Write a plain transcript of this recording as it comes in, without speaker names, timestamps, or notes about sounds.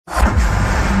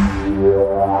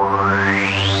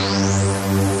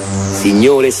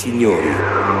Signore e signori,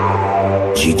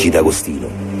 Gigi D'Agostino.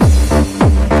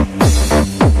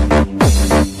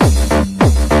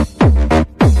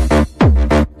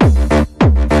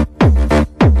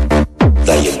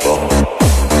 Dai un po'.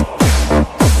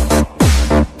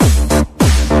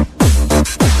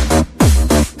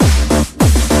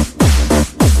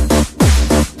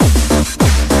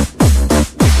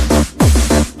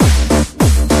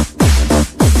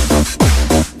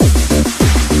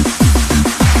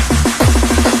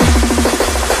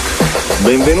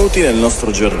 Benvenuti nel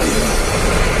nostro giardino.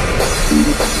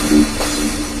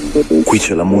 Qui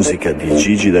c'è la musica di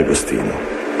Gigi D'Agostino.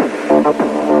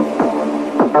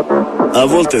 A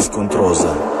volte è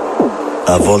scontrosa,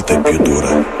 a volte è più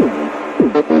dura,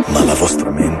 ma la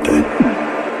vostra mente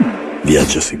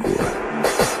viaggia sicura.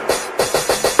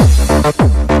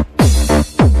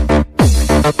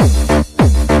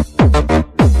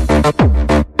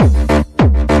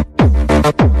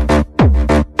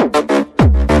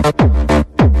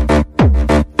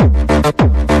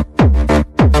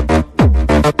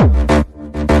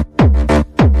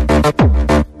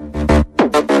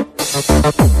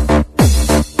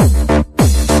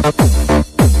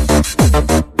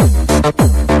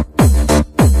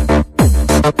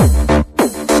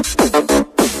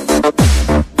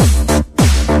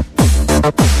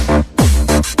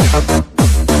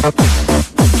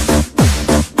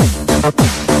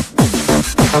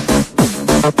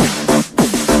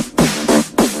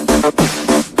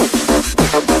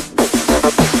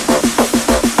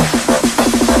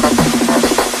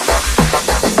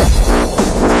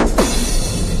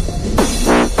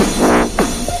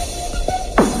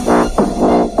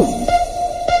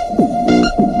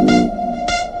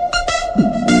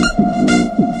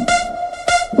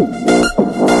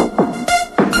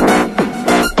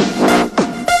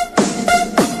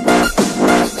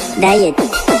 Dai,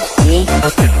 sì.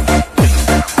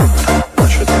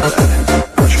 Lasciati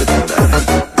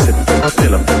andare, se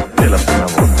per la prima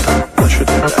volta,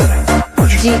 lasciati andare.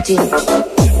 Gigi,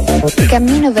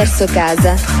 cammino verso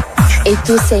casa e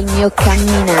tu sei il mio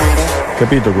camminare.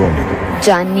 Capito come?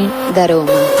 Gianni da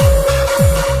Roma.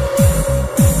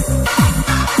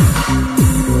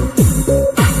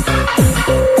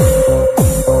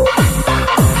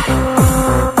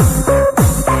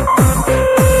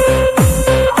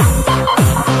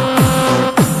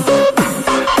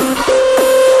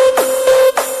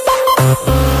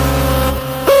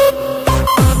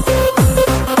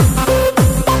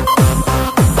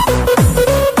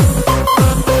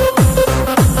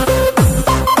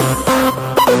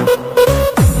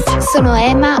 Sono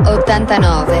Ema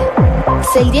 89.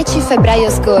 Se il 10 febbraio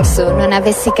scorso non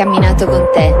avessi camminato con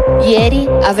te, ieri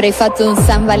avrei fatto un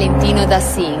San Valentino da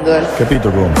single. Capito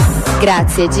come?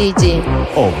 Grazie Gigi.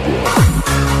 Ovvio.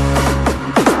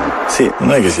 Sì,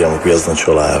 non è che siamo qui a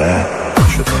snocciolare, eh?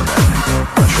 Lasciati andare,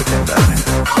 lasciati andare,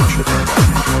 lasciati andare,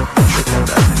 lasciati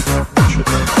andare,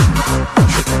 lasciati andare,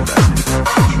 lasciati andare.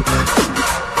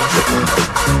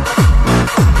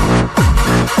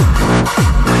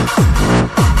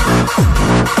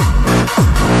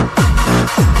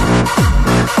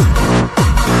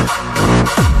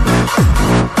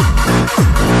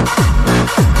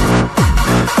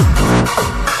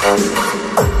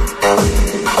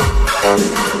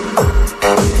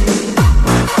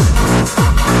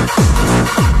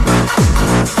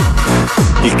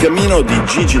 Il cammino di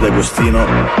Gigi D'Agostino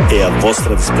è a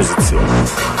vostra disposizione.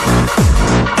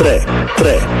 3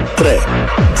 3 3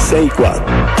 6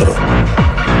 4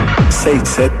 6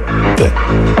 7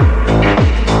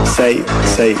 6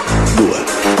 6 2.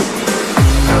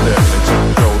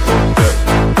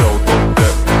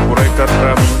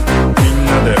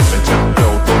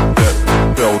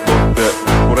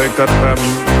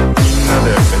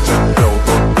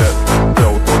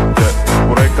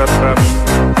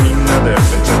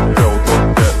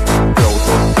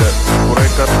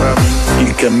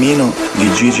 Il cammino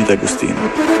di Gigi D'Agostino.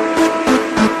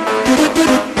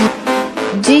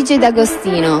 Gigi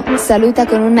D'Agostino saluta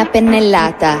con una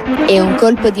pennellata e un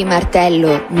colpo di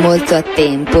martello molto a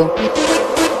tempo.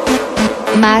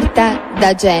 Marta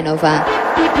da Genova.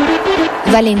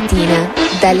 Valentina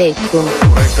da Lecco.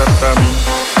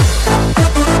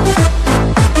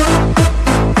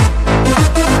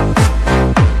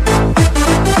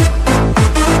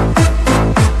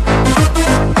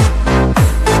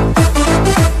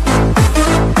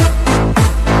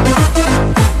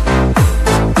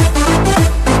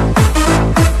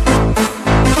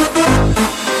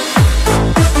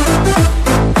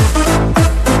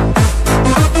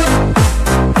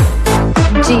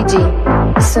 Gigi,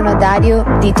 sono Dario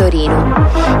di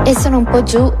Torino E sono un po'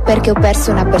 giù perché ho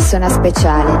perso una persona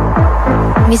speciale.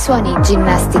 Mi suoni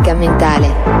ginnastica mentale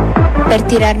per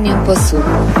tirarmi un po' su.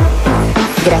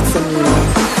 Grazie mille.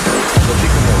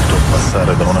 Fatico molto a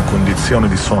passare da una condizione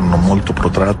di sonno molto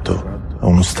protratto a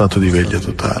uno stato di veglia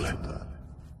totale.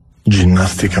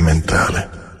 Ginnastica mentale.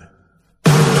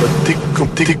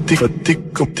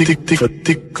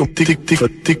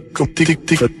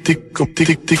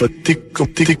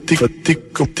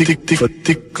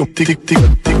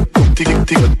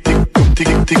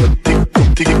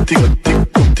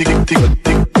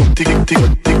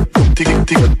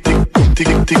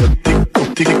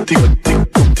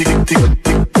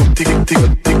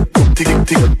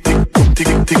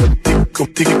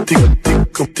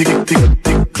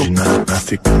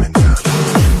 Ginnastica mentale. Ginnastica mentale.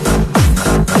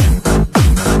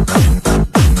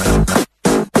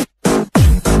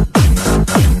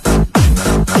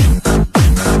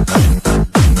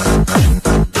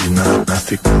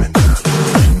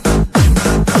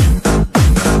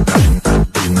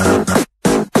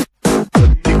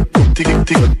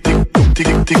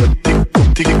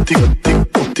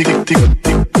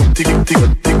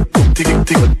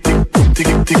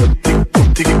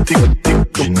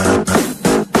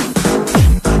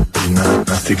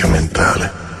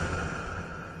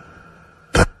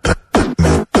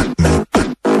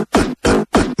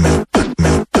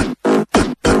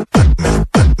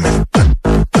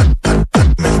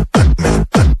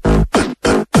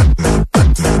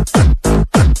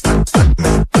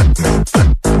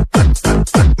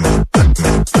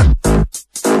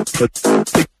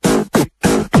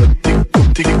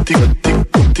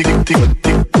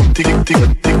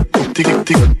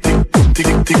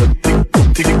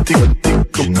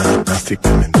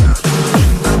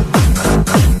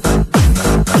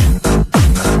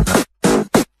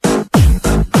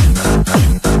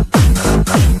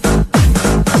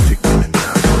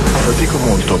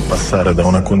 Da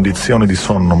una condizione di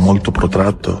sonno molto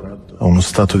protratto a uno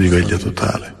stato di veglia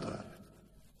totale.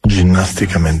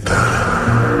 Ginnastica mentale.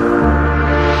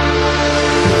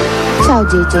 Ciao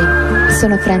Gigi,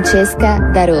 sono Francesca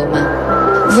da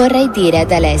Roma. Vorrei dire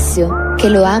ad Alessio che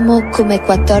lo amo come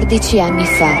 14 anni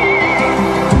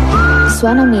fa.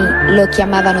 Suonami Lo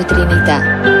chiamavano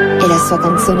Trinità, è la sua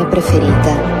canzone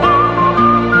preferita.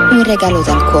 Un regalo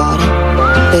dal cuore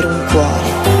per un cuore.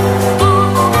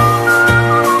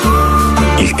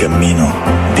 Il cammino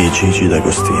di Gigi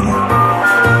D'Agostino.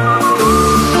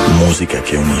 Musica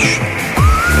che unisce.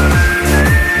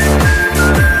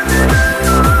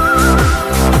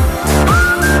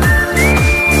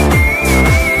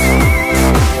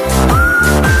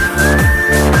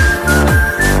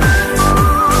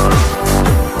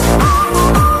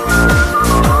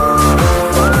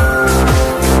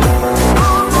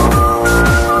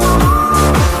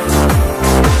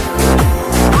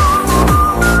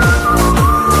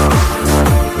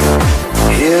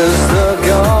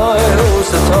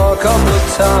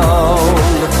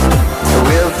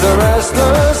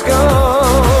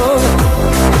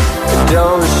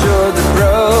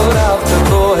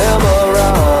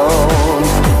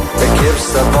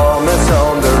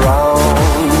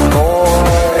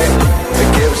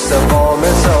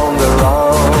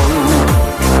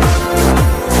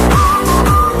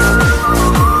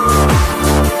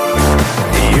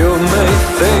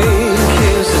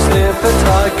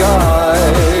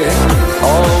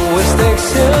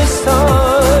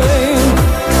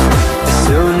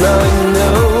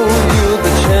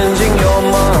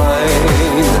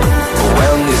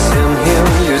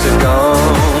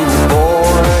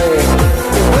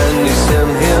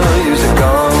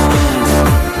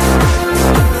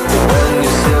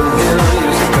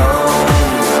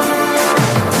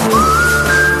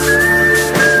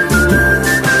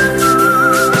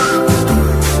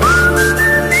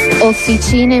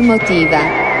 Officina emotiva.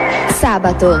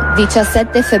 Sabato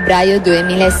 17 febbraio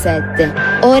 2007,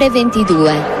 ore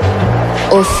 22.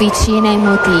 Officina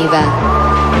emotiva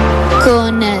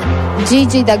con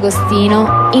Gigi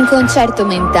D'Agostino in concerto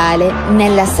mentale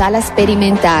nella sala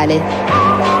sperimentale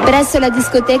presso la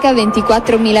discoteca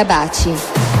 24.000 Baci,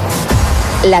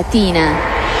 Latina.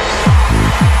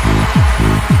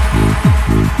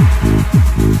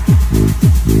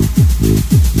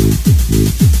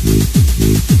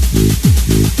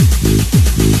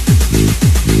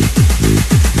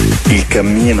 Il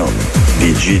cammino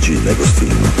di Gigi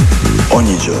D'Agostino.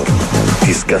 Ogni giorno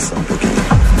ti scassa un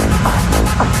pochino.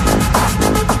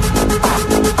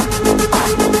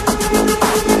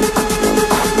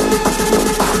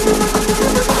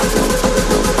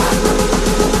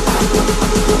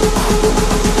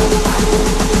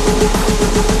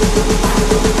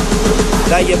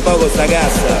 Dai un poco sta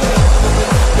cassa.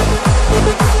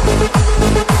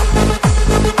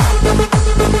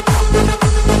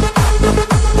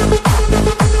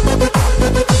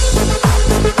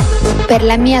 Per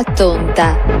la mia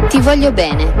tonta, ti voglio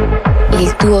bene,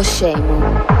 il tuo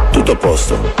scemo. Tutto a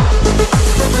posto.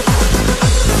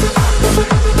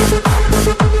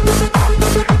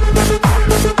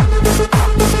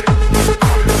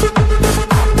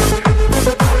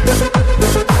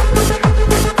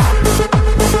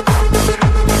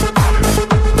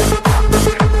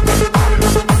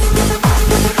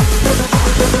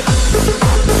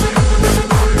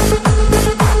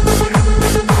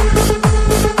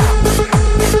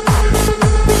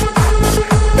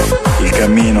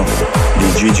 Cammino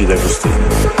di Gigi D'Agostino,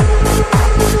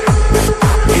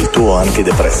 il tuo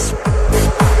antidepresso.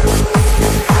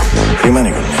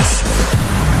 Rimani connesso.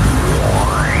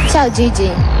 Ciao Gigi,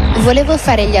 volevo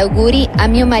fare gli auguri a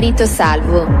mio marito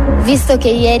Salvo, visto che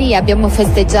ieri abbiamo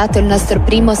festeggiato il nostro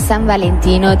primo San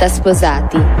Valentino da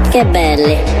sposati. Che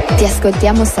belli. Ti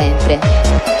ascoltiamo sempre.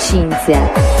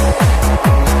 Cinzia.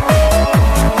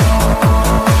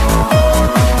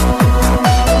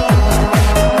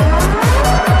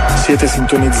 Siete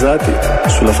sintonizzati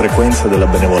sulla frequenza della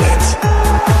benevolenza.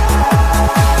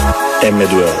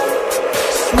 M2O.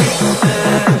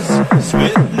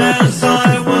 Sweetness,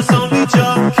 I was only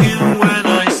joking when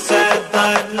I said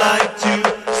I'd like to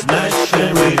smash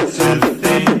everything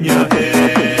in your head.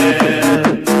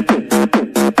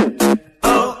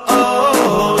 Oh,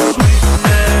 oh,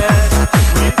 sweetness,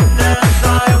 sweetness,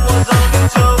 I was only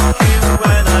joking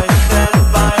when I said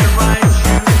by right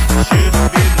you should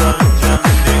be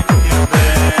dungeoned in your bed.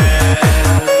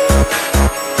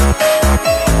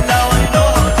 Now I know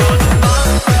how to do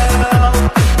myself.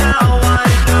 Now I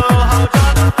know how to do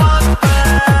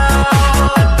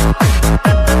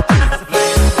myself.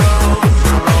 Flames rose,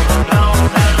 rolled down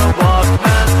and a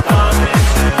walkman started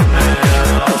to melt.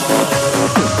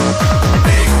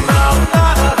 Big mouth, da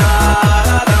da da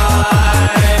da,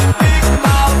 big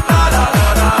mouth, da da da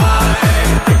da,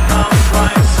 big mouth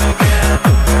strikes again.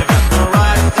 I got no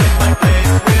right to take my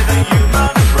place with a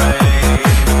human brain.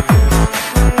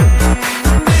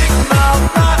 Big mouth,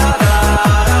 da da da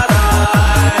da,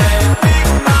 big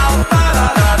mouth, da da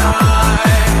da da,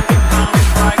 big mouth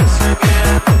strikes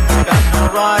again. I got no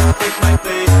right to take my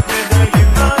place with a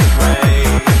human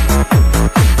brain.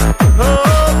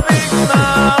 Oh, big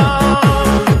mouth.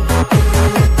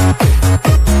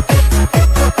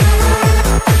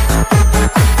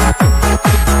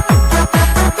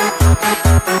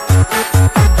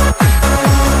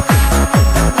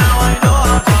 Now I know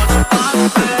how to do myself. Now I know how to do myself.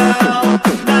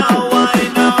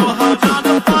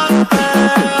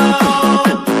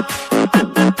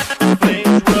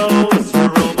 Flames rose,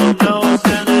 roll my nose,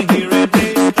 and I hear it,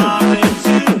 they starting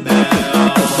to melt.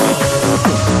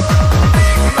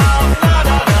 Big mouth, da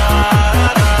da da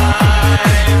da,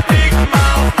 big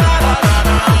mouth, da da da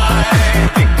da,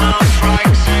 big mouth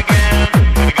strikes again.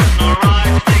 I got no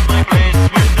right to take my place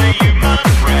with the human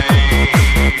race.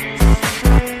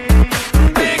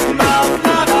 Big mouth,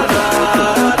 da da da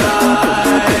da,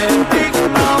 big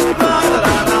mouth, da da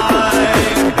da da,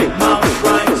 big mouth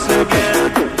strikes again.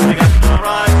 I got no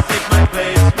right to take my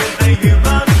place with the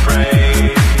human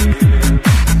race.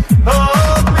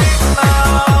 Oh, big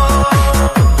mouth,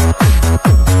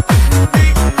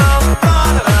 big mouth, da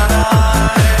da da da,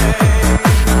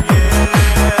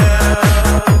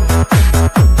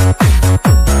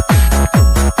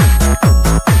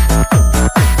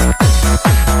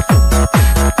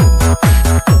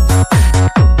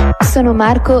 Sono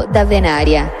Marco da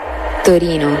Venaria,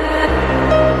 Torino.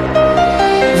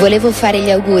 Volevo fare gli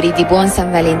auguri di buon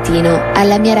San Valentino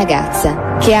alla mia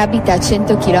ragazza, che abita a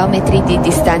 100 km di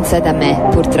distanza da me,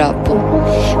 purtroppo.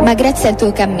 Ma grazie al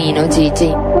tuo cammino,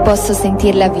 Gigi, posso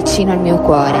sentirla vicino al mio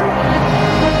cuore.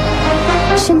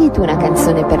 Scegli tu una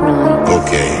canzone per noi.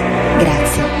 Ok.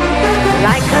 Grazie.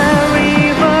 like a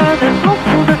river that flows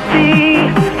to the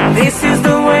sea. This is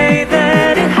the way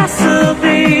that it has to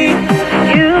be.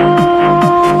 You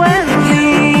and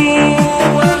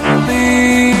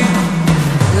me,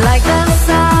 like the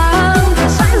sun that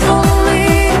shines on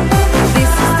me. This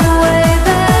is the way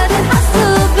that it has to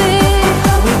be.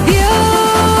 With you,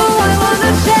 I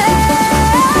wanna share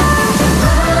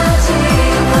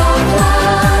magical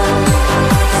love.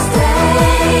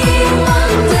 Stay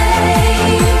one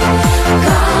day,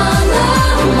 come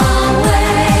on my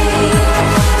way.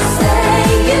 Say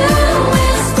you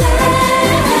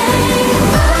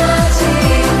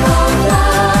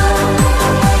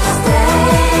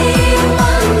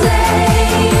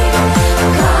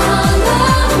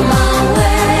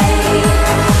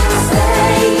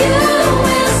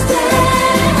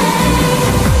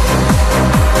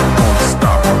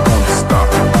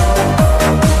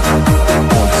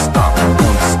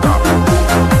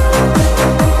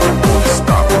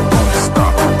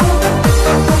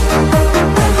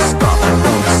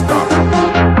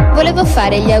Volevo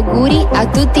fare gli auguri a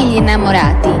tutti gli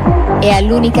innamorati e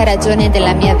all'unica ragione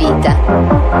della mia vita,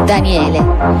 Daniele,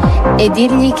 e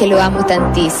dirgli che lo amo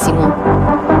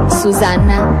tantissimo.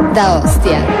 Susanna da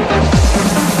Ostia.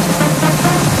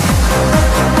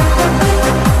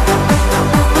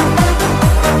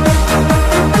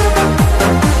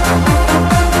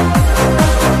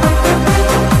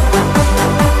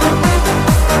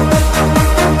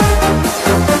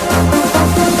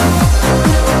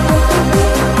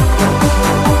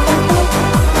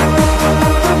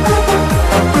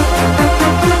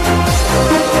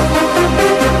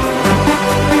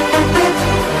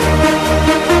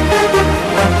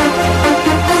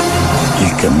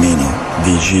 Cammino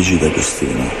di Gigi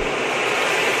D'Agostino.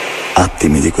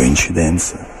 Attimi di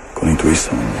coincidenza con i tuoi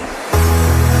sogni.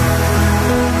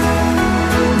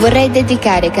 Vorrei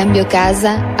dedicare Cambio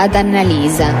casa ad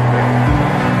Annalisa.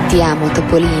 Ti amo,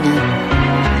 Topolina.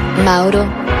 Mauro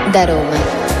da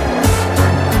Roma.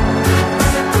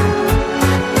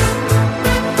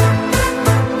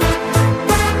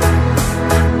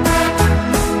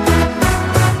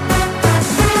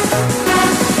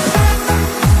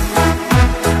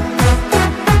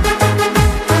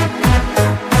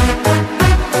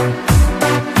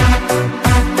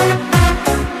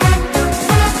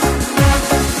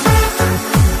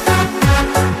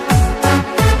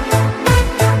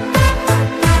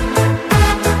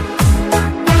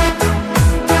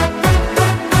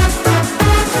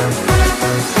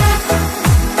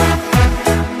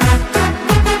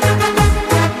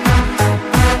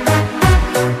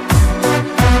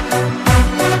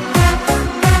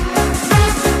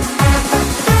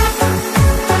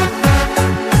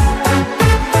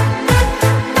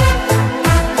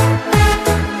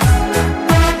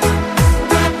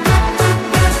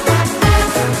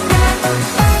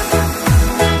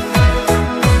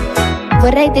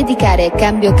 Vorrei dedicare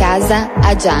Cambio casa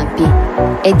a Giampi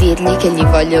e dirgli che gli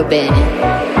voglio bene.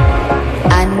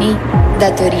 Anni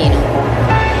da Torino.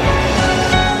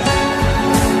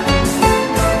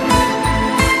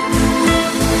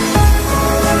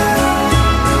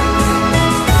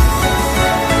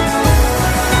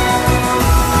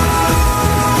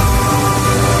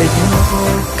 E di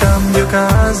nuovo cambio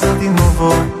casa, di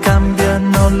nuovo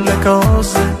cambiano le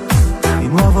cose, di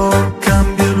nuovo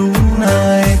cambio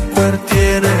luna e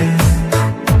quartiere.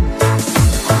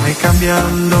 Come cambia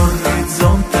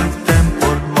l'orizzonte, il tempo,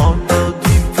 il modo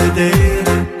di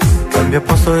vedere. Cambia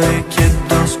posto e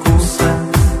chiedo scusa,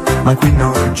 ma qui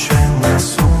non c'è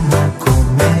nessuno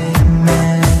come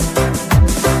me.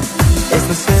 E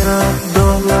stasera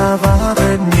do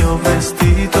lavare il mio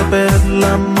vestito per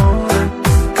l'amore.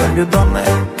 Cambio donna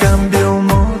e cambio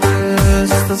umore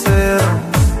stasera.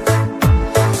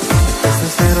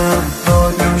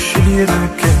 Voglio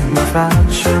uscire, che mi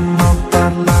facciano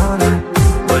parlare.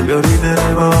 Voglio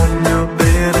ridere, voglio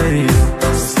bere io.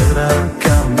 Stasera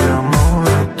cambio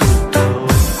amore, tutto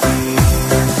qui.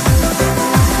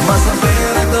 Ma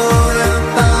sapere dove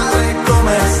andare,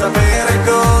 come sapere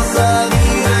cosa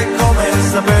dire, come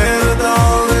sapere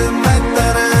dove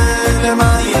mettere le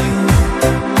mani.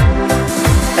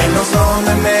 E non so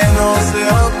nemmeno se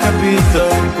ho capito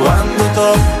quando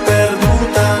t'ho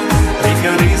perduta.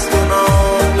 Rifioriscono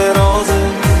le rose,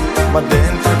 ma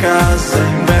dentro casa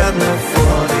inverno e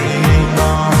fuori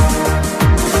no.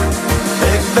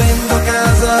 E vendo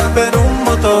casa per un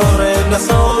motore, la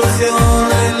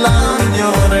soluzione la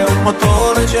migliore. Un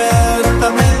motore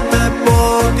certamente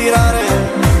può tirare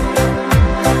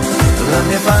la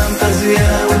mia fantasia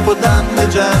è un po'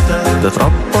 danneggiata da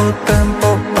troppo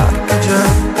tempo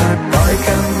parcheggiata. E poi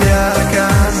cambiare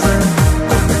casa,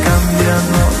 come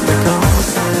cambiano le cose.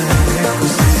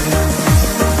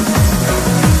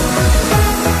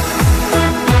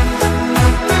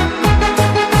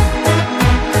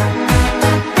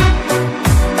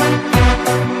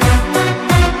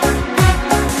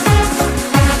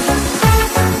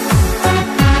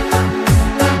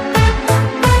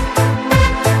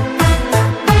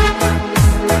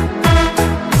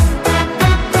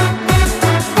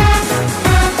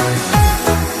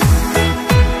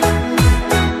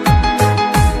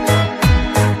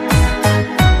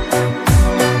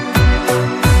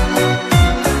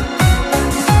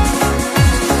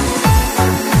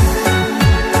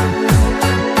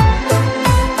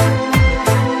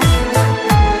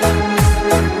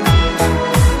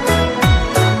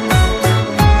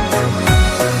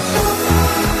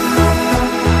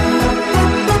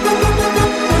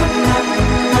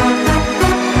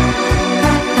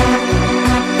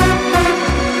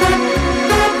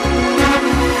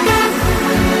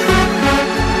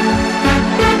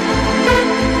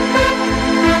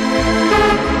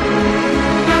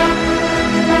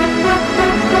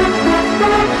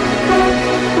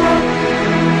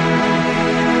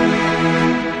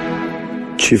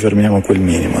 ci fermiamo a quel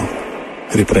minimo.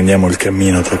 Riprendiamo il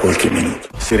cammino tra qualche minuto.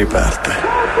 Si riparte.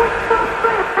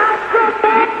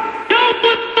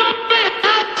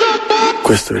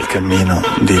 Questo è il cammino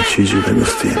di Gigi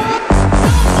D'Agostino.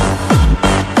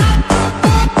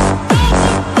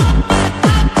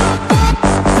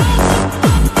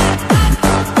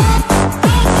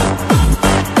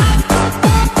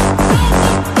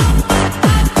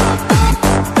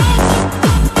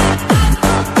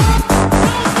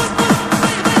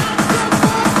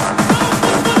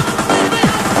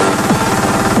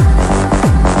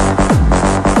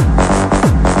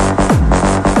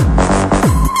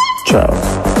 Ciao,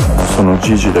 sono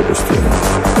Gigi D'Agostino.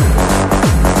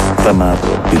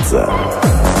 T'amato bizzarro.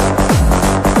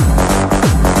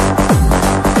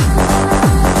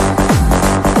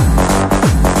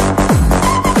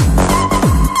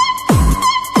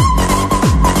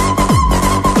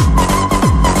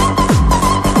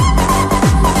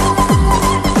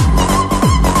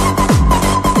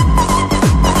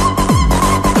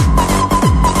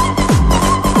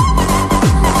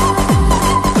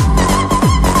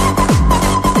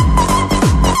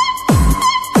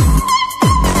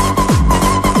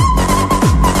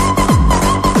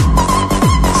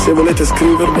 Se volete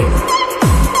scrivermi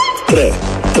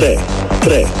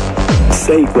 333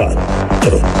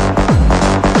 64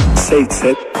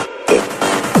 67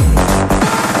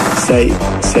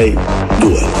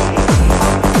 662.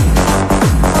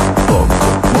 Poco,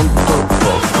 molto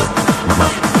poco, ma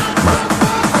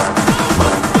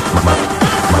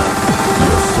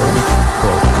io sono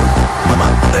poco, ma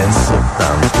penso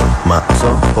tanto, ma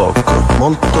so poco,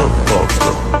 molto poco,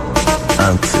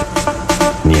 anzi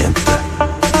niente.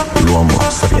 L'uomo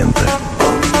sapiente.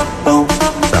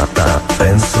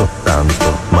 Penso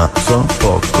tanto, ma so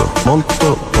poco,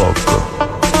 molto poco,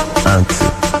 anzi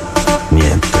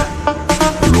niente.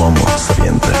 L'uomo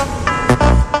sapiente.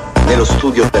 Nello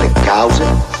studio delle cause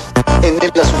e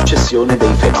nella successione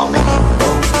dei fenomeni.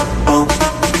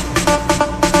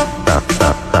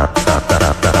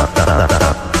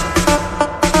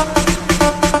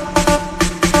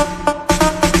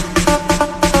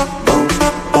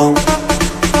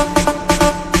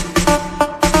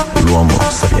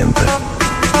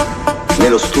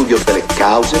 Nello studio delle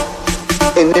cause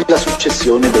e nella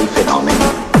successione dei fenomeni.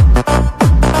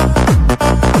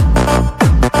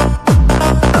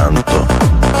 Tanto,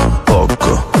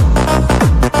 poco,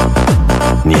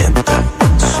 niente,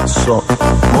 so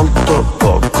molto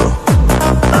poco,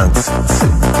 anzi sì,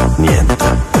 niente,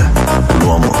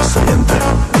 l'uomo sapiente.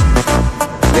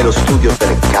 Nello studio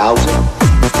delle cause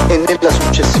e nella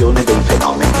successione dei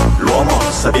fenomeni. L'uomo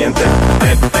sapiente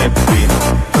è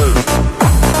vino.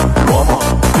 L'uomo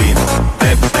vino,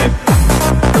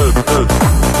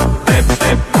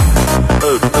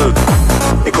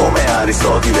 e come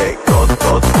Aristotele,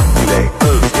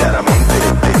 chiaramente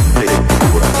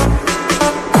pura.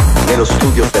 Nello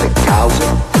studio delle cause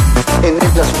e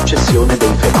nella successione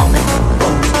dei fenomeni.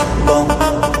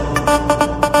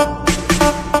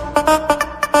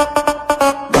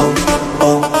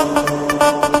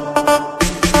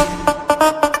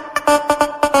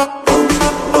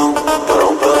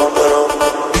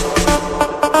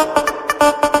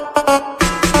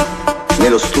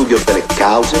 Nello studio delle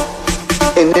cause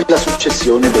e nella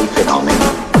successione dei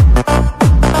fenomeni.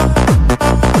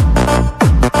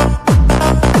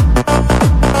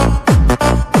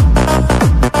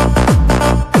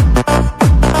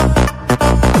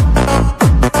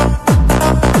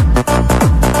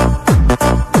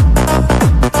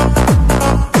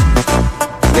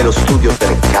 Nello studio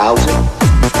delle cause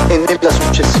e nella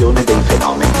successione dei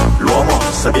fenomeni. L'uomo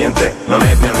sapiente non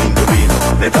è né un indovino,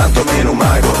 né tanto meno un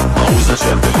mago, ma usa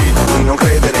cervellino. Lui non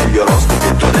crede negli oroscopi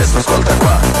e tu adesso ascolta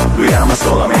qua. Lui ama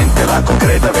solamente la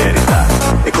concreta verità.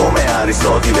 E come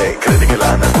Aristotele crede che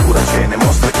la natura ce ne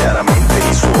mostra chiaramente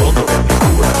il suo dovere di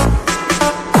cura.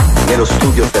 Nello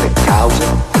studio delle cause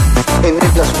e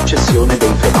nella successione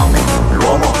dei fenomeni.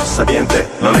 L'uomo sapiente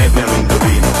non è né un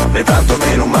indovino, né tanto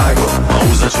meno un mago, ma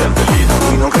usa cervellino.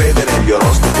 Lui non crede negli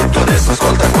oroscopi e tu adesso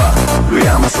ascolta qua. Lui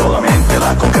ama solamente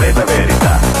la concreta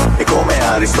verità. E come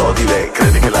Aristotele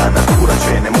crede che la natura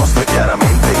ce ne mostra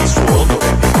chiaramente il suo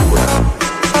dovere di cura.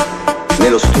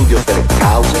 Nello studio delle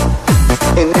cause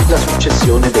e nella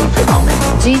successione dei fenomeni.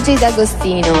 Gigi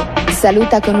D'Agostino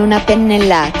saluta con una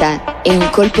pennellata e un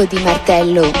colpo di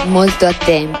martello molto a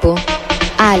tempo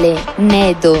Ale,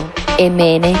 Nedo e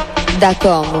Mene da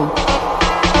Como,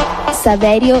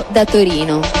 Saverio da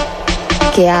Torino,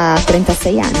 che ha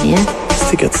 36 anni,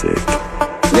 Sti cazzetti.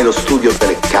 Nello studio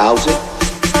delle cause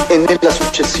e nella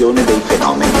successione dei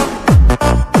fenomeni.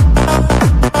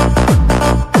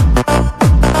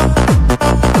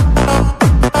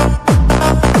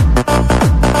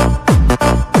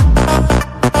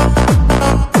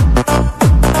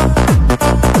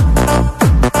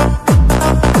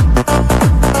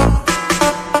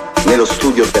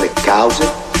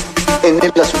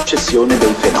 successione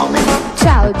dei fenomeni.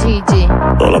 Ciao Gigi,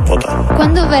 Ho la pota.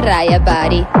 quando verrai a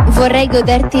Bari? Vorrei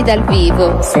goderti dal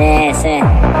vivo. Sì, sì.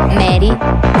 Mary,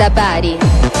 da Bari.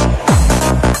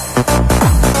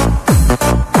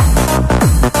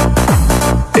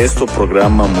 Esto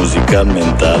programa musical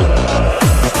mental,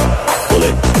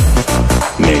 ole,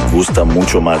 me gusta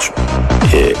mucho macho,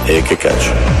 que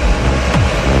cacho.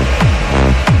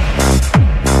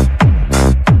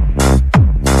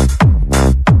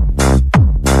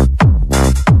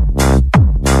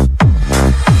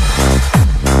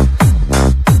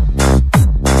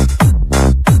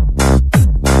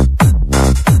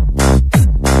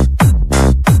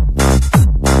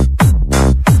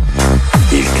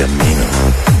 Il cammino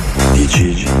di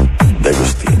Gigi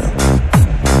D'Agostino,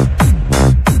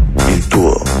 il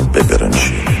tuo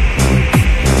peperoncino.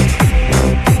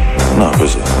 No,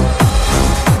 così.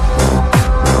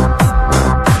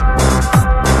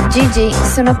 Gigi,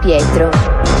 sono Pietro.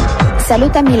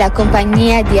 Salutami la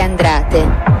compagnia di Andrate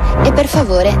e per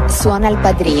favore suona il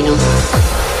padrino.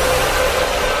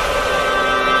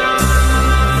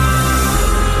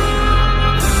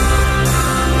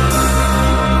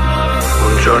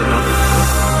 Un giorno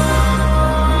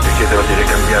ti chiederò di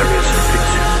ricambiarmi il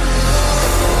servizio,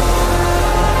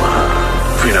 ma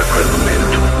fino a quel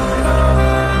momento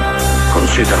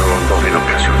consideralo un dono in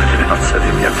occasione delle nozze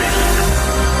di mia figlia.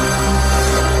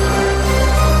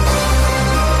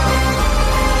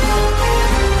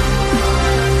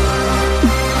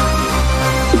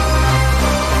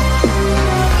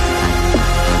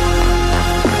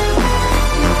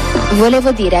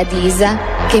 Volevo dire ad Isa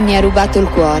che mi ha rubato il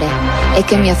cuore e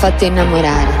che mi ha fatto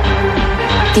innamorare.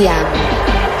 Ti amo.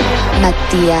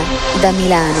 Mattia, da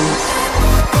Milano.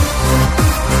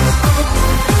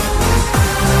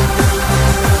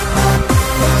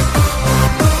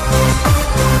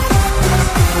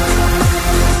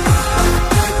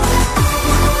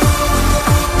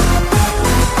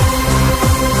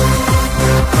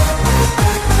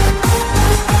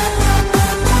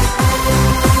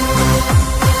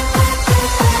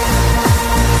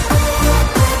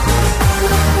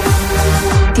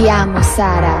 Ti amo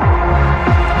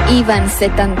Sara. Ivan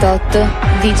 78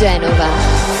 di Genova.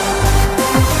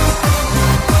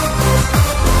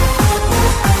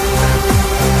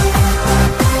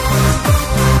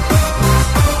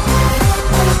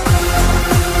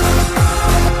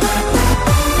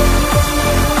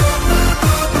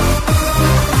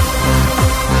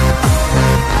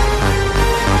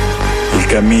 Il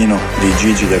cammino di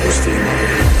Gigi D'Agostino.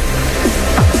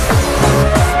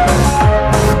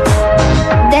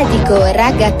 Dedico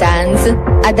Raga Tanz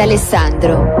ad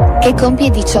Alessandro, che compie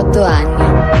 18 anni.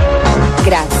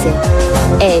 Grazie.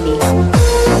 Eli.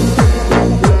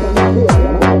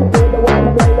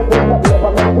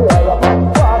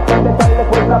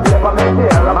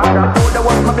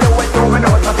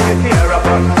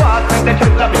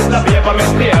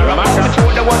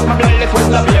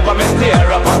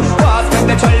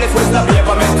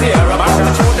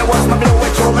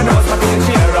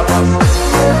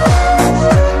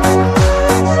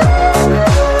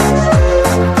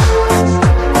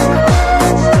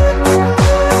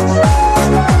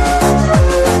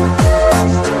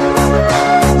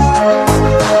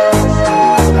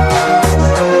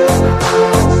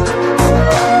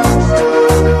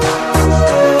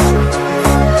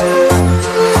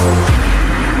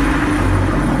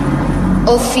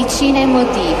 Officina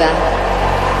emotiva.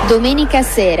 Domenica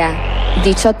sera,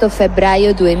 18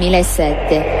 febbraio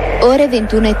 2007, ore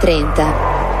 21:30.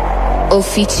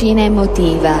 Officina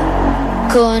emotiva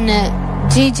con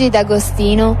Gigi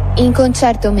D'Agostino in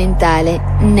concerto mentale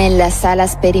nella sala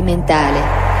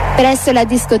sperimentale presso la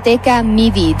discoteca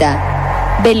Mi Vida,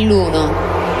 Belluno.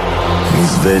 Mi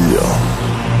sveglio,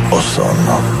 ho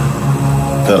sonno,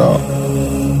 però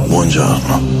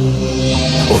buongiorno.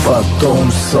 Ho fatto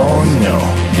un sogno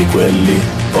di quelli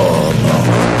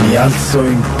porno. Mi alzo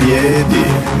in piedi,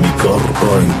 mi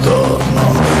corro intorno,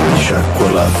 mi sciacquo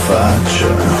la faccia,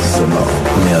 se no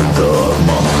mi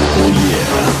addormo. Oh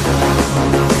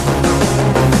yeah.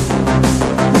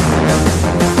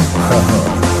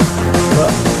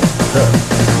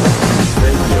 Mi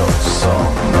sveglio,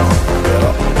 sonno,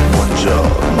 però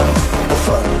buongiorno. Ho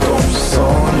fatto un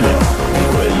sogno di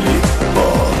quelli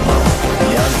porno.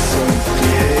 Mi alzo in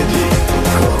piedi,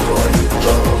 corro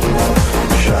intorno,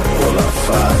 mi sciacquo la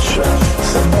faccia,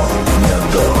 se no mi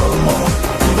addormo.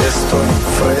 Mi vesto in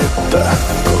fretta,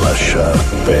 con la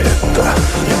sciarpetta,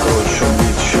 incrocio un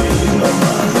vicino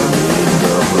ma non mi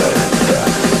do retta.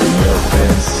 Il mio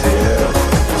pensiero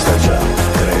sta già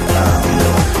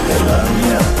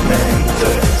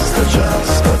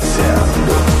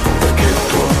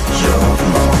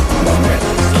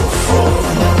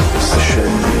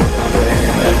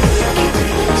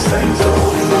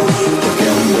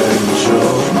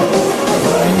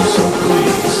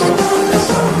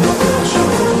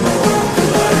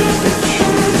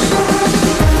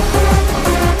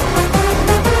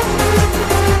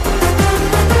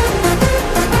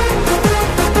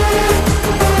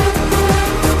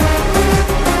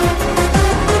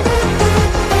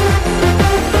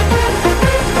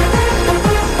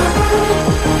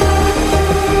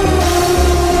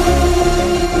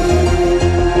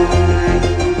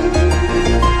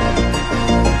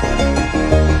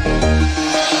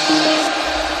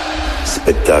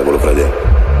spettacolo, frate.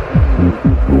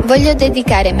 Voglio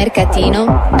dedicare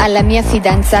Mercatino alla mia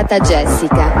fidanzata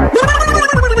Jessica.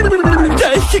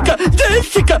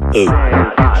 Jessica!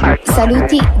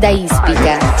 Saluti da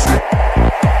Ispica.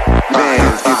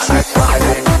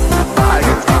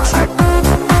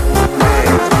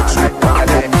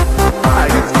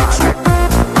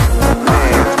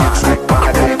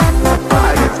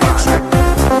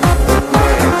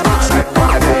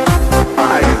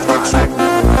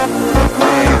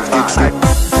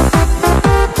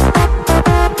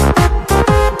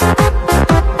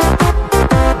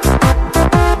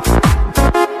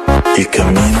 Il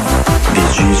cammino di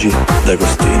Gigi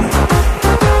D'Agostino,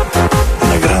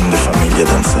 una grande famiglia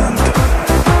danzante.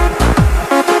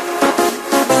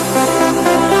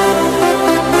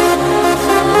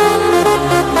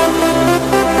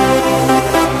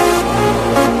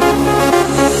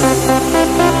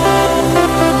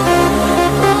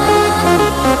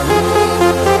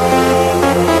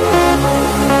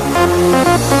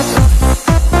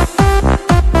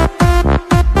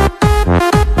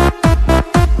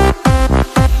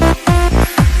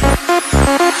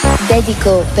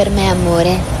 Dedico per me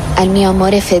amore al mio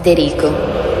amore Federico.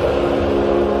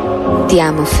 Ti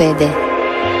amo, Fede.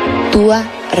 Tua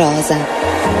Rosa.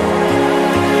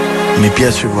 Mi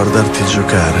piace guardarti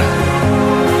giocare,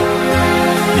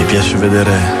 mi piace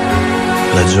vedere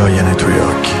la gioia nei tuoi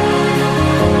occhi.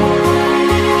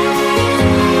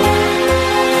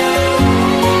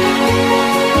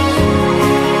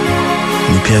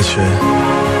 Mi piace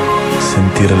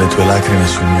sentire le tue lacrime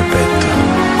sul mio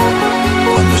petto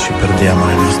quando ci perdiamo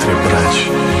nei nostri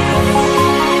abbracci.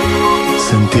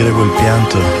 Sentire quel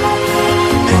pianto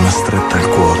è una stretta al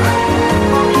cuore.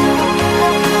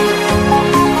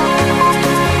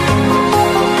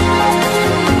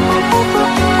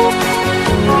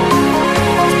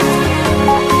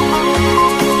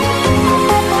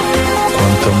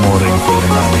 Quanto amore in quelle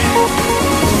mani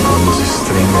quando si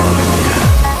stringono le mie.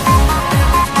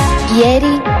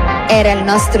 Ieri era il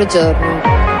nostro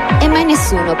giorno e mai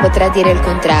nessuno potrà dire il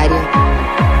contrario,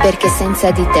 perché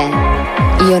senza di te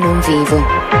io non vivo.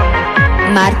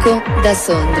 Marco da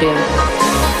Sondrio.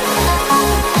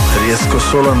 Riesco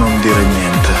solo a non dire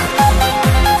niente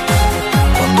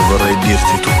quando vorrei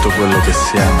dirti tutto quello che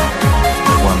siamo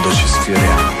da quando ci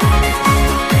sfioriamo.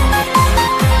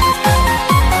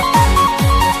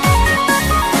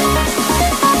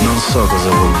 Non so cosa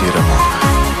vuol dire amore.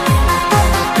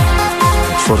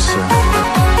 Forse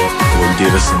vuol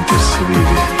dire sentirsi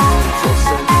vivi.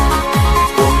 Forse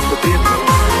può capirlo.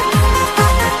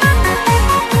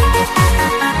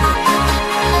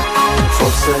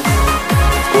 Forse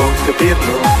può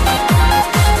capirlo.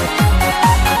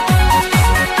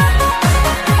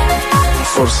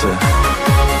 Forse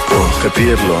può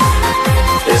capirlo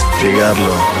e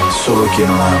spiegarlo solo chi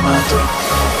non ha amato.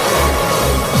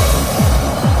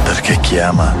 Perché chi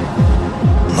ama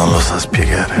non lo sa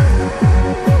spiegare.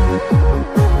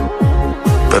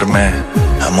 Per me,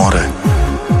 amore,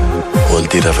 vuol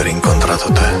dire aver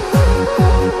incontrato te.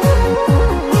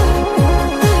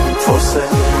 Forse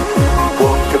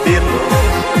può capirlo.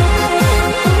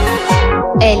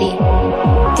 Eli,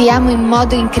 ti amo in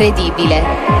modo incredibile.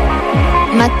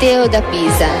 Matteo da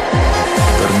Pisa.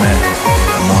 Per me,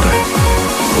 amore,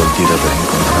 vuol dire aver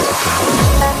incontrato te.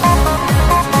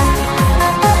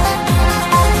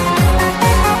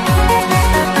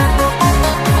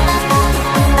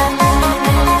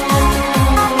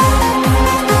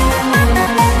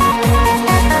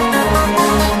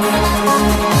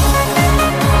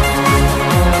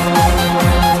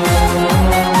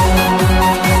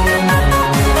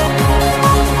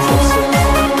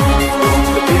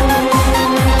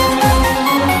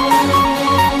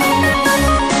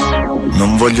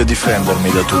 Non voglio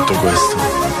difendermi da tutto questo.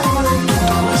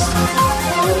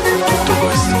 Tutto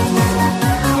questo.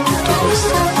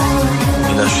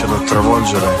 Mi lascerò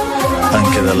travolgere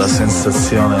anche dalla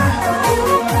sensazione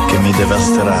che mi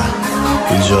devasterà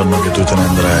il giorno che tu te ne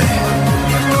andrai.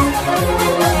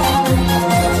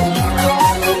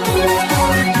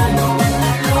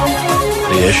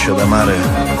 Riesci ad amare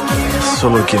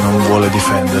solo chi non vuole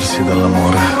difendersi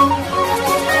dall'amore.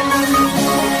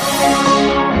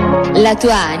 La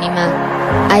tua anima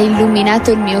ha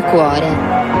illuminato il mio cuore.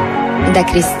 Da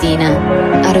Cristina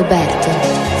a Roberto.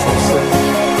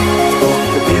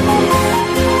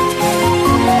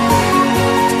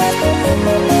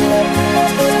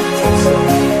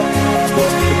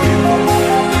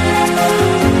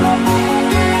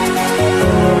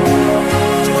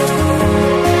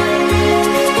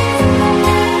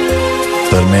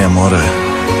 Per me amore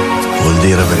vuol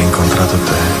dire aver incontrato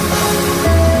te.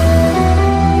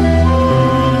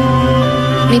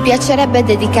 Mi piacerebbe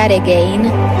dedicare Again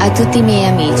a tutti i miei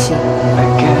amici.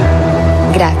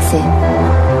 Grazie.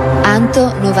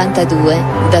 Anto 92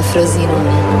 da Frosinone.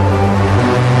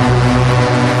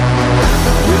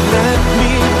 You let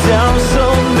me down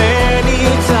so many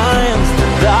times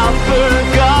that I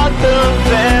forgot the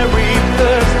very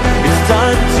first. It's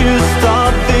time to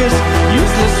stop this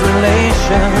useless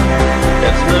relation.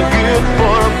 It's no good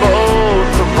for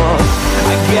both of us.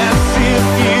 I guess if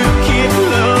you keep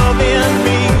loving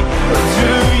me, or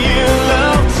do you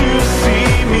love to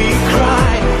see me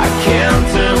cry? I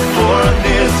can't afford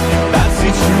this bad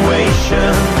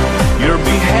situation. Your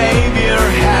behavior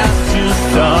has to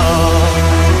stop.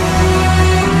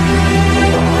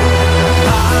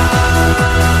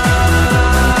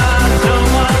 I don't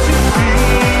want to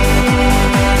see you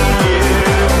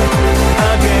again. I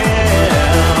won't be the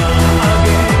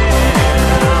one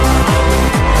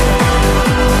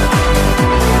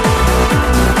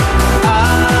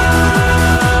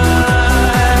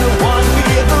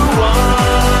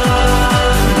you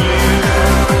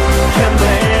can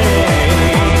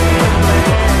blame.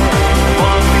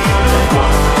 Won't be the one.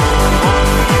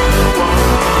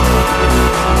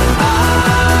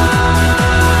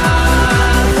 I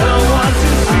don't want to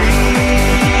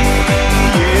see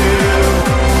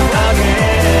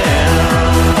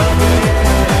you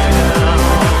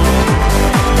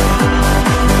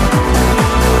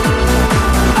again.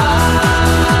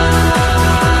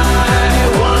 I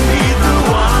won't be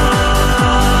the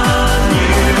one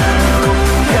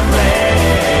you can blame.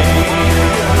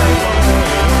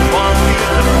 Won't be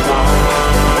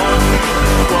the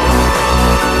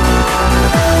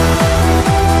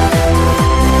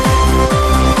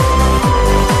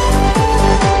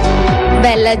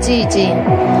Bella Gigi,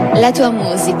 la tua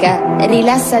musica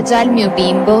rilassa già il mio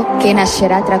bimbo che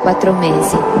nascerà tra 4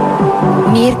 mesi.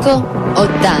 Mirko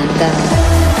 80.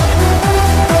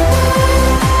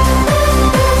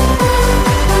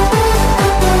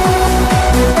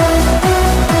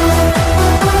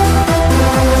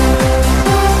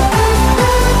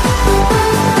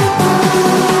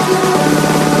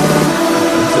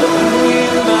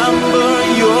 remember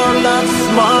your last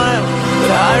smile,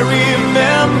 but I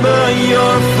remember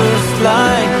your first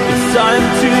line. It's time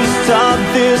to stop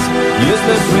this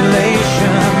useless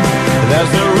relation.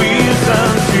 There's no reason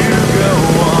to go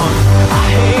on. I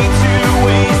hate to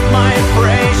waste my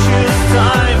precious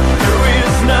time. There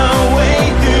is no way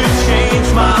to change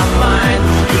my mind.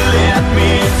 You let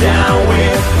me down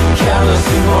with careless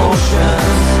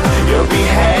emotions. Your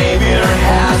behavior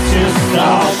has to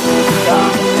stop.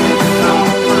 Stop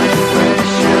my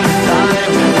precious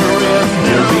time.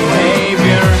 Your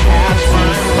behavior has to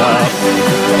stop.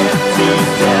 Let me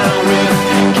down with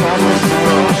careless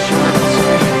emotions.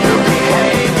 Your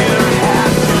behavior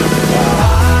has to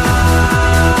stop.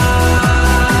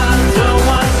 I don't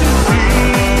want to see you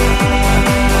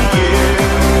again.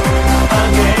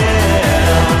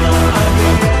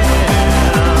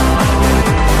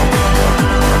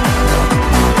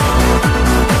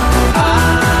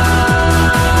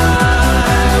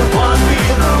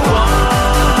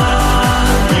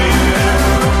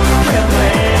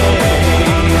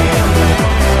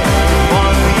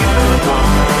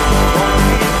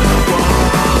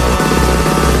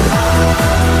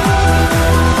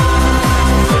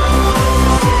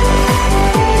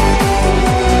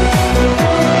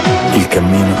 Il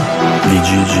cammino di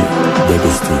Gigi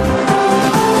D'Agostino.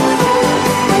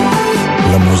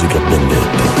 La musica ben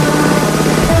detta.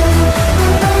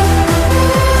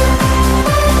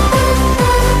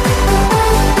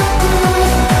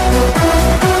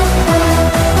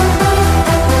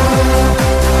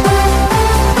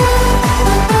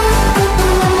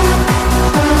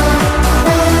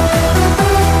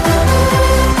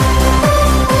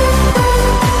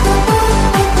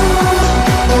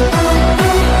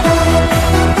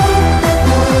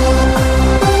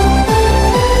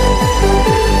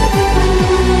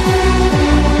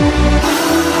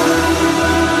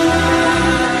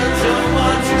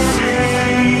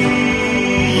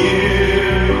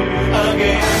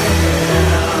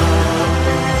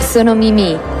 Sono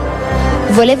Mimì.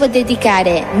 Volevo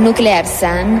dedicare Nuclear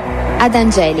Sun ad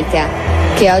Angelica,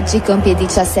 che oggi compie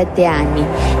 17 anni,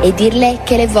 e dirle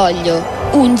che le voglio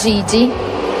un Gigi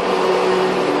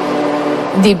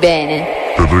di bene.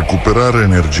 Per recuperare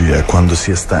energia quando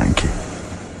si è stanchi,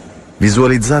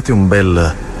 visualizzate un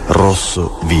bel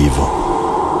rosso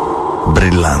vivo,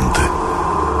 brillante.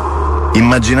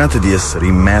 Immaginate di essere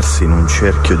immersi in un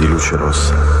cerchio di luce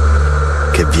rossa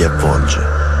che vi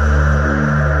avvolge.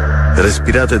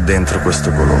 Respirate dentro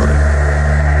questo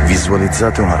colore.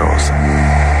 Visualizzate una rosa.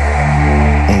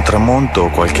 un tramonto o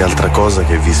qualche altra cosa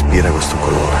che vi ispira questo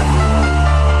colore.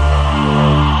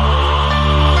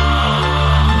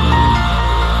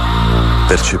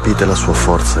 Percepite la sua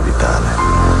forza vitale.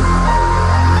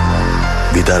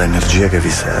 Vi dà l'energia che vi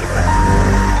serve.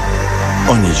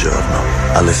 Ogni giorno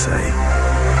alle 6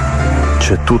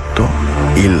 c'è tutto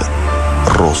il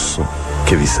rosso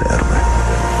che vi serve.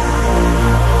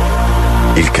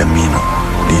 Il cammino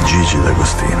di Gigi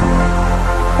D'Agostino.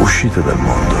 Uscite dal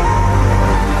mondo.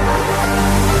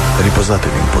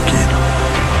 Riposatevi un pochino.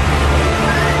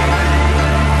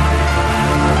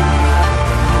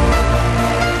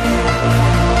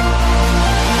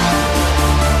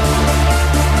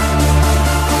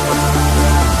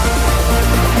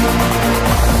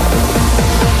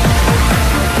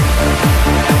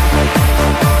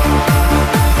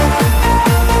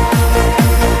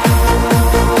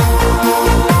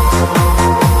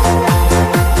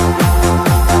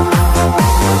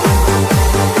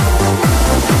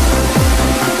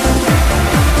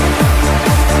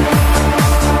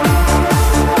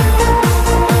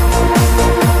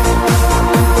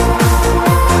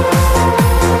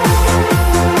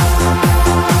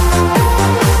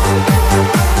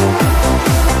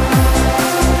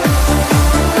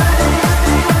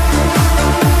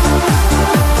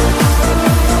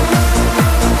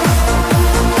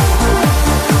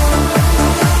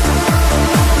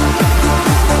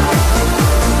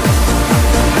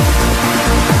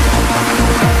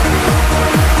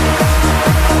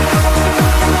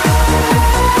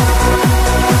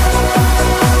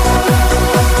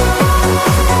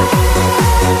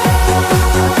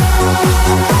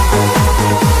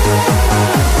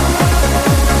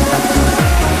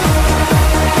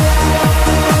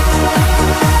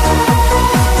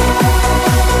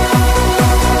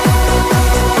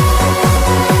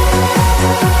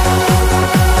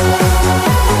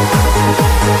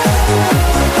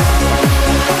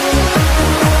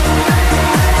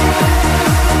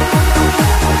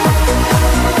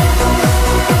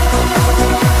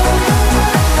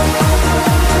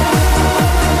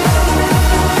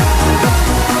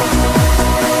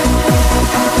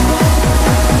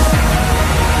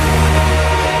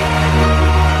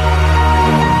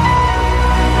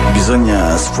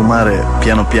 Bisogna sfumare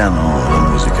piano piano la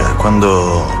musica.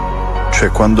 Quando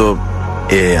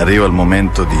arriva il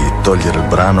momento di togliere il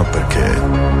brano perché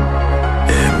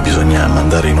bisogna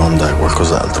mandare in onda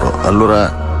qualcos'altro,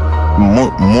 allora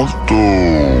molto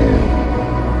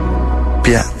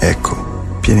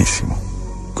pianissimo,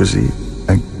 così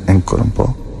ancora un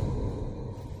po'.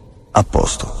 A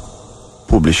posto.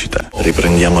 Pubblicità.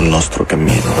 Riprendiamo il nostro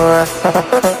cammino.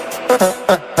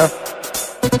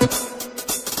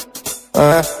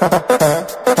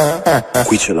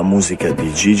 Qui c'è la musica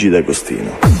di Gigi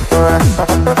D'Agostino.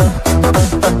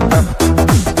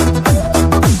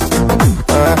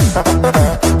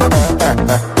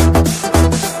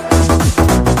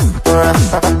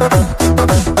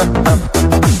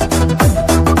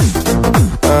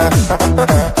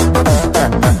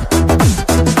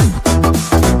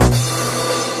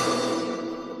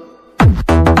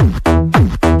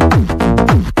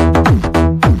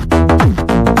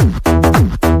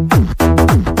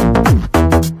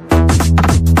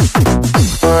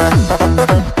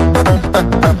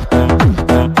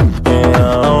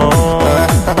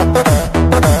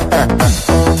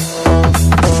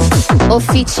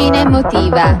 Officina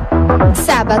emotiva.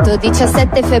 Sabato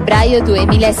 17 febbraio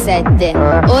 2007,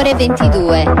 ore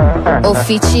 22.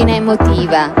 Officina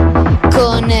emotiva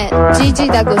con Gigi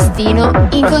D'Agostino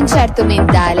in concerto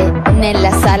mentale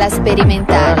nella sala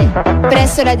sperimentale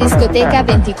presso la discoteca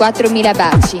 24.000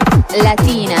 Baci,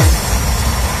 Latina.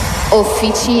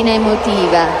 Officina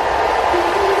emotiva.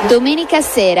 Domenica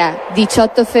sera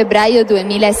 18 febbraio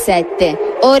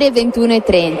 2007, ore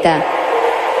 21:30.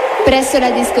 Presso la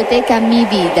discoteca Mi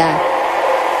Vida,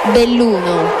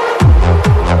 Belluno.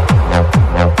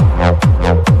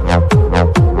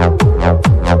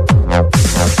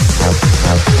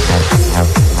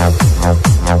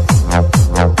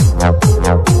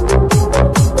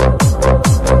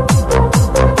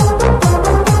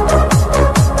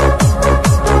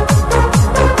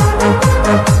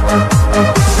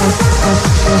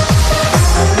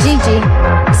 Gigi,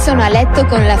 sono a letto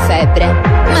con la febbre,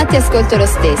 ma ti ascolto lo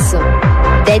stesso.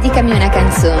 Dedicami una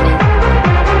canzone.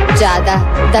 Giada,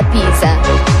 da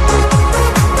Pisa.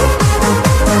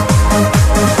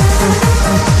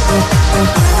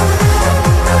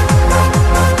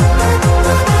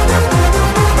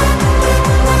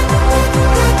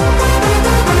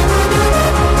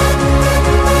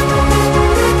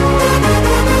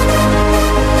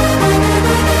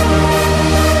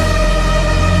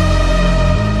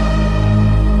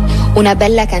 Una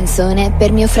bella canzone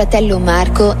per mio fratello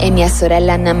Marco e mia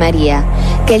sorella Anna Maria,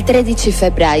 che il 13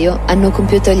 febbraio hanno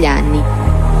compiuto gli anni.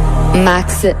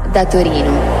 Max da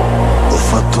Torino. Ho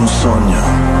fatto un sogno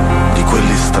di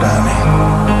quelli strani,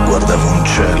 guardavo un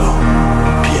cielo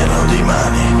pieno di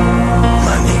mani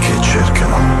che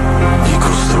cercano di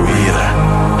costruire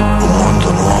un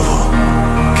mondo nuovo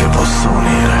che possa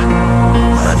unire,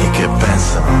 mani che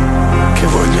pensano, che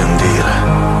vogliono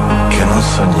dire che non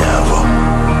sognavo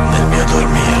nel mio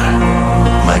dormire,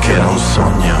 ma che era un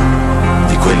sogno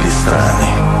di quelli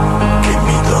strani che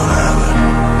mi donava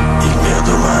il mio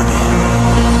domani.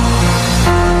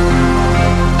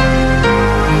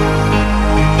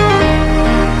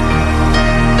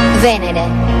 Venere,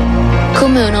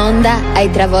 come un'onda hai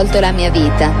travolto la mia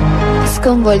vita,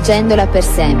 sconvolgendola per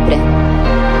sempre.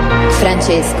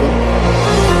 Francesco.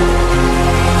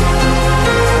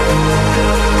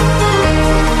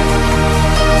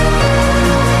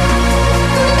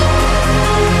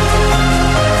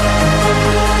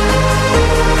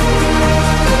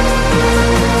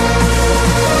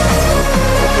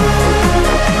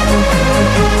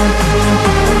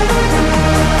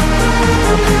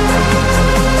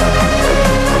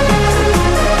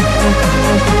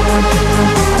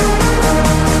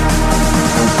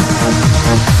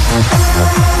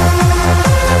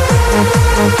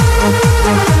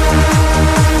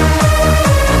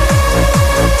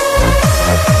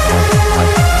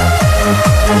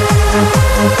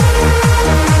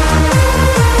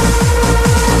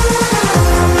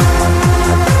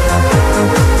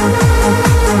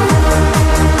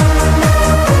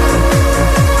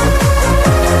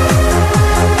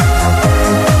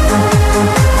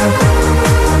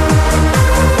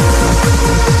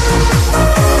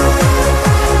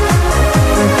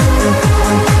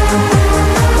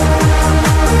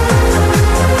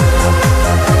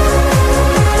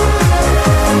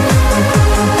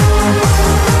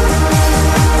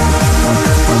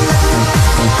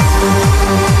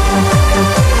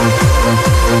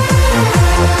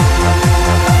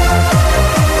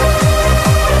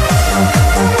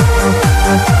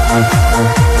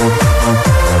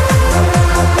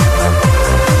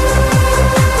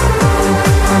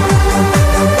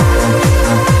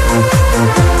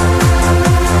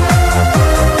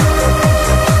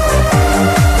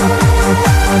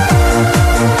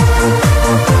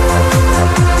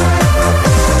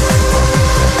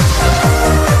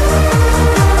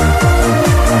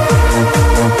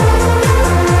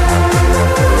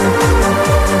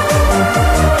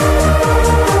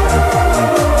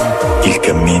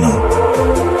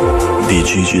 di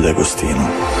Gigi D'Agostino.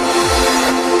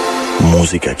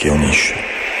 Musica che unisce.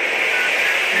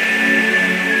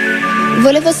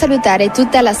 Volevo salutare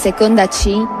tutta la seconda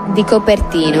C di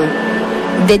Copertino,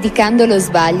 dedicando lo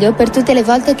sbaglio per tutte le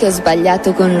volte che ho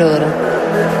sbagliato con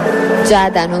loro. Già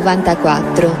da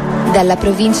 94, dalla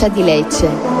provincia di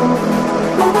Lecce.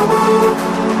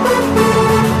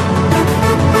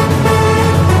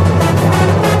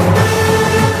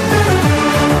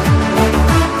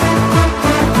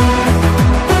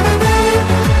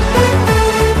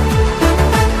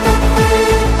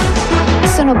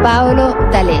 Sono Paolo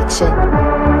da Lecce.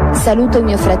 Saluto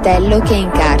mio fratello che è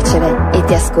in carcere e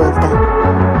ti ascolta.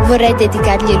 Vorrei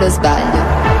dedicargli lo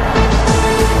sbaglio.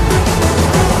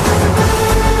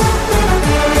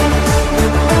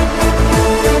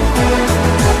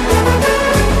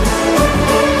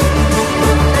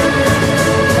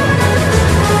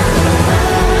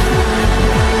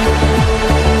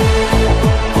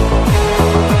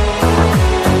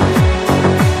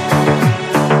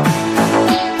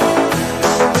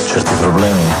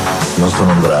 Non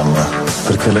sono un dramma,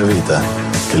 perché è la vita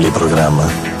che li programma.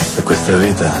 E questa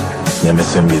vita mi ha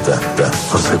messo in vita.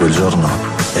 Forse quel giorno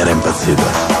era impazzita.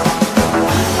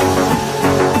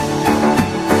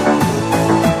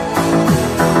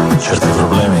 Certi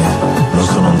problemi non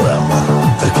sono un dramma,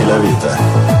 perché è la vita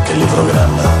che li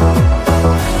programma.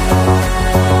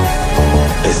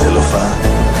 E se lo fa,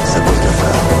 sa quel che fa.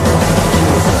 Chi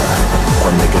lo sa,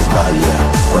 quando è che sbaglia,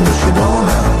 quando ci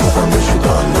dona o quando ci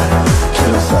toglie. Chi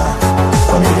lo sa,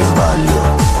 quando è che sbaglio,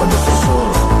 quando sto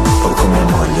solo o con mia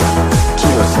moglie.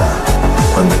 Chi lo sa,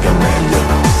 quando è che è meglio,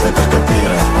 sai per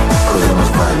capire cosa non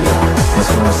sbaglio.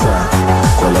 Nessuno sa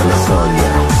qual è la soglia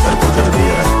per poter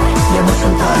dire diamoci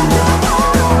un taglio.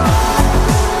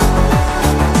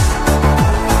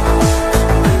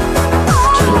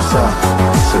 Chi lo sa,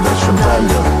 se darci un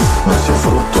taglio non si offende.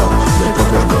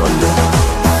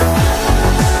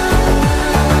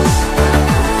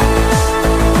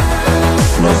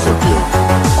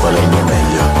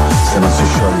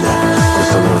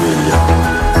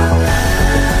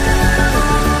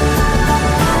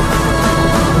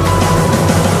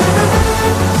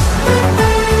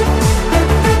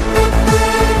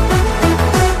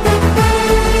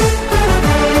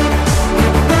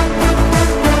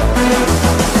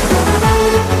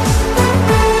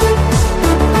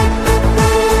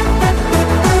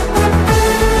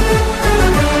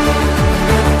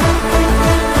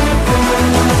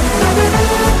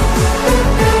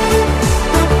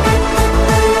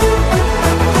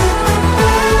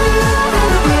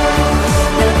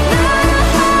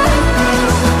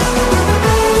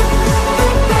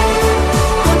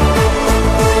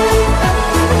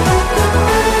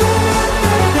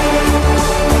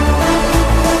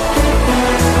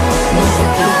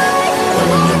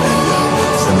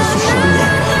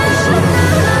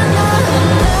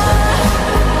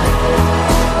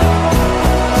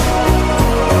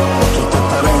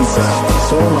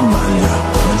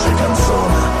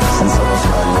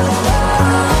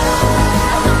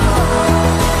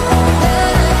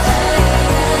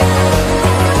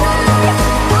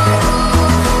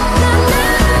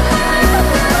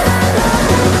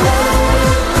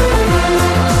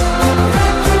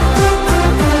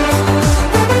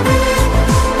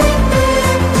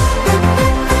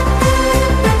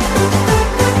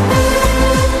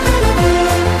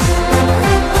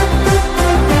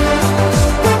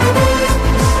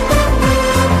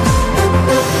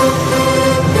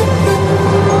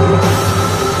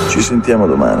 sentiamo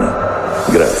domani.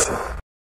 Grazie.